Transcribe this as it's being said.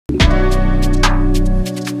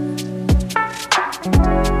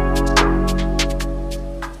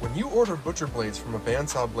butcher blades from a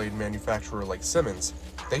bandsaw blade manufacturer like Simmons,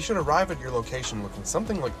 they should arrive at your location looking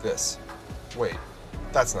something like this. Wait,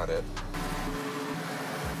 that's not it.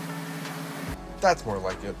 That's more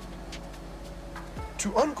like it.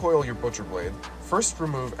 To uncoil your butcher blade, first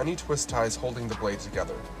remove any twist ties holding the blade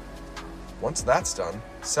together. Once that's done,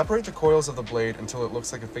 separate the coils of the blade until it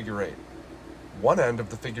looks like a figure eight. One end of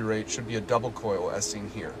the figure eight should be a double coil as seen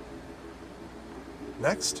here.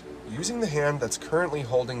 Next, using the hand that's currently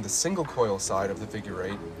holding the single coil side of the figure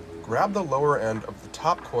eight, grab the lower end of the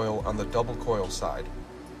top coil on the double coil side.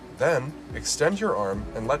 Then, extend your arm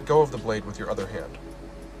and let go of the blade with your other hand.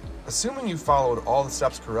 Assuming you followed all the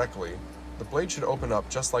steps correctly, the blade should open up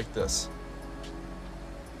just like this.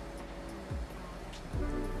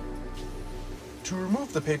 To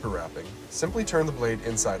remove the paper wrapping, simply turn the blade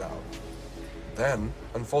inside out. Then,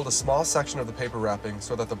 unfold a small section of the paper wrapping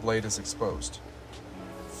so that the blade is exposed.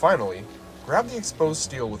 Finally, grab the exposed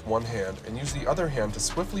steel with one hand and use the other hand to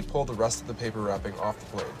swiftly pull the rest of the paper wrapping off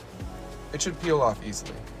the blade. It should peel off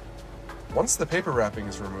easily. Once the paper wrapping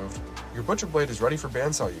is removed, your butcher blade is ready for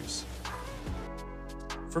bandsaw use.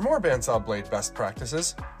 For more bandsaw blade best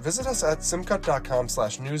practices, visit us at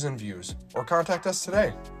simcut.com/news and views or contact us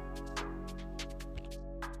today.